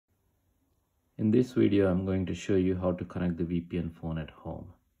In this video, I'm going to show you how to connect the VPN phone at home.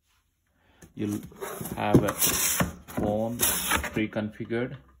 You'll have a phone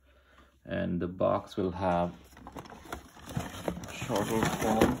pre-configured, and the box will have a shorter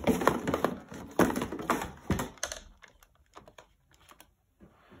phone,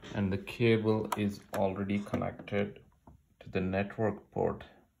 and the cable is already connected to the network port.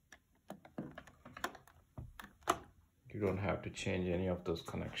 You don't have to change any of those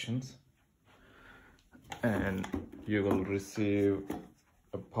connections. And you will receive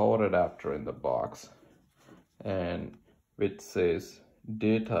a power adapter in the box, and which says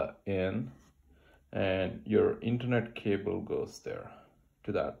data in, and your internet cable goes there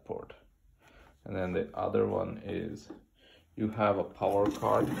to that port. And then the other one is you have a power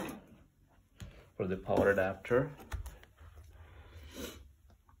card for the power adapter.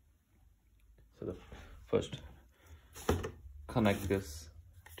 So the first, connect this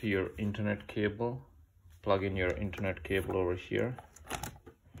to your internet cable. Plug in your internet cable over here.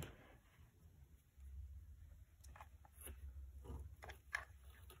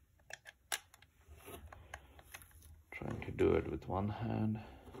 Trying to do it with one hand,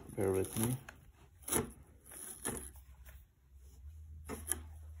 bear with me. So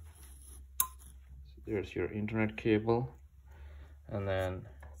there's your internet cable, and then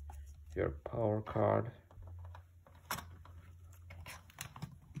your power card.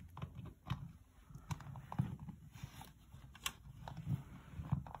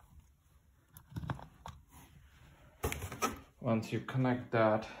 Once you connect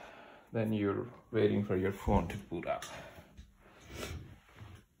that, then you're waiting for your phone to boot up.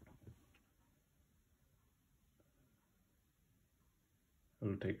 It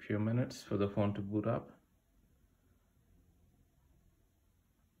will take a few minutes for the phone to boot up.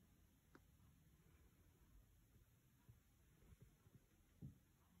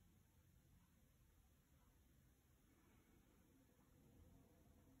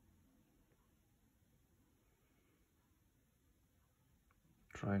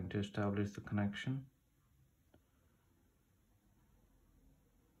 Trying to establish the connection.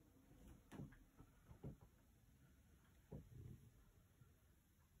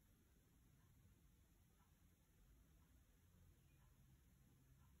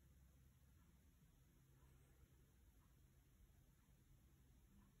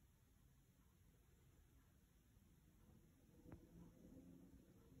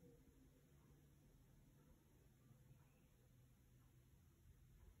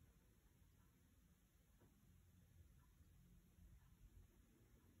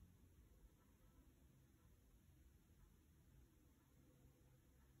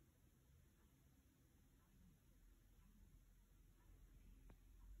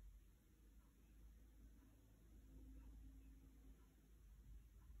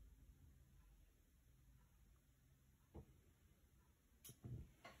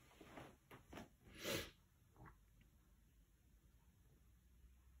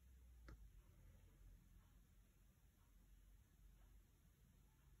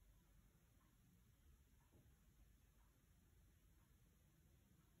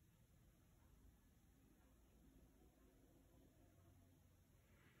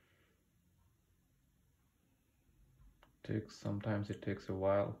 Sometimes it takes a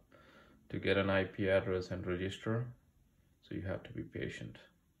while to get an IP address and register, so you have to be patient.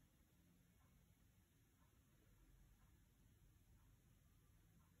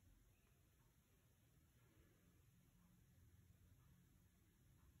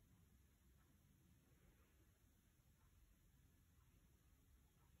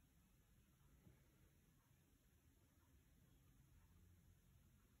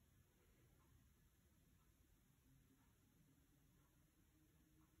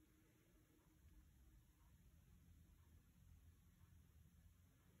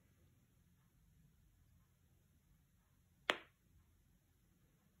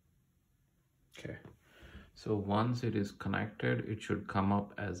 Okay, so once it is connected, it should come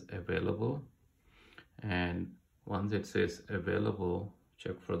up as available, and once it says available,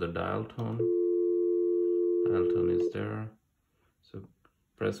 check for the dial tone. Dial tone is there, so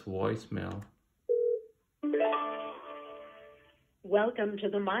press voicemail. Welcome to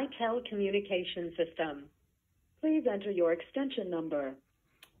the Mitel communication system. Please enter your extension number.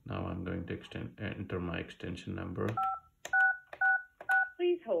 Now I'm going to enter my extension number.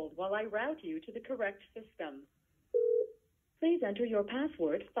 Please hold while I route you to the correct system. Please enter your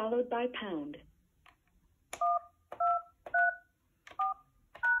password followed by pound.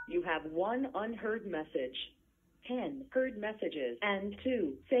 You have 1 unheard message, 10 heard messages, and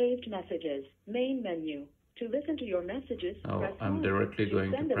 2 saved messages. Main menu. To listen to your messages, Now press I'm 1. directly To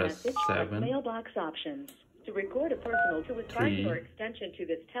going to send a press message, press 7, mailbox options. To record a personal to assign 3, your extension to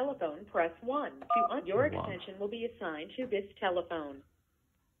this telephone, press 1. Your 1. extension will be assigned to this telephone.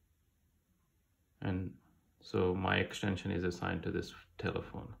 And so my extension is assigned to this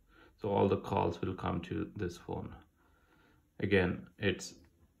telephone. So all the calls will come to this phone. Again, it's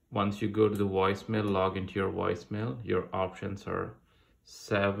once you go to the voicemail, log into your voicemail, your options are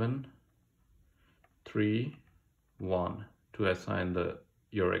 7, 3, 1 to assign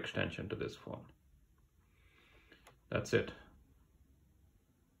your extension to this phone. That's it.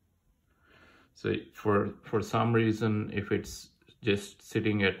 So for some reason, if it's just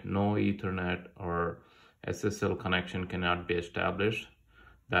sitting at no Ethernet or SSL connection cannot be established,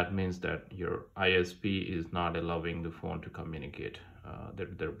 that means that your ISP is not allowing the phone to communicate.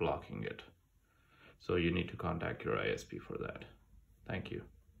 They're blocking it. So you need to contact your ISP for that. Thank you.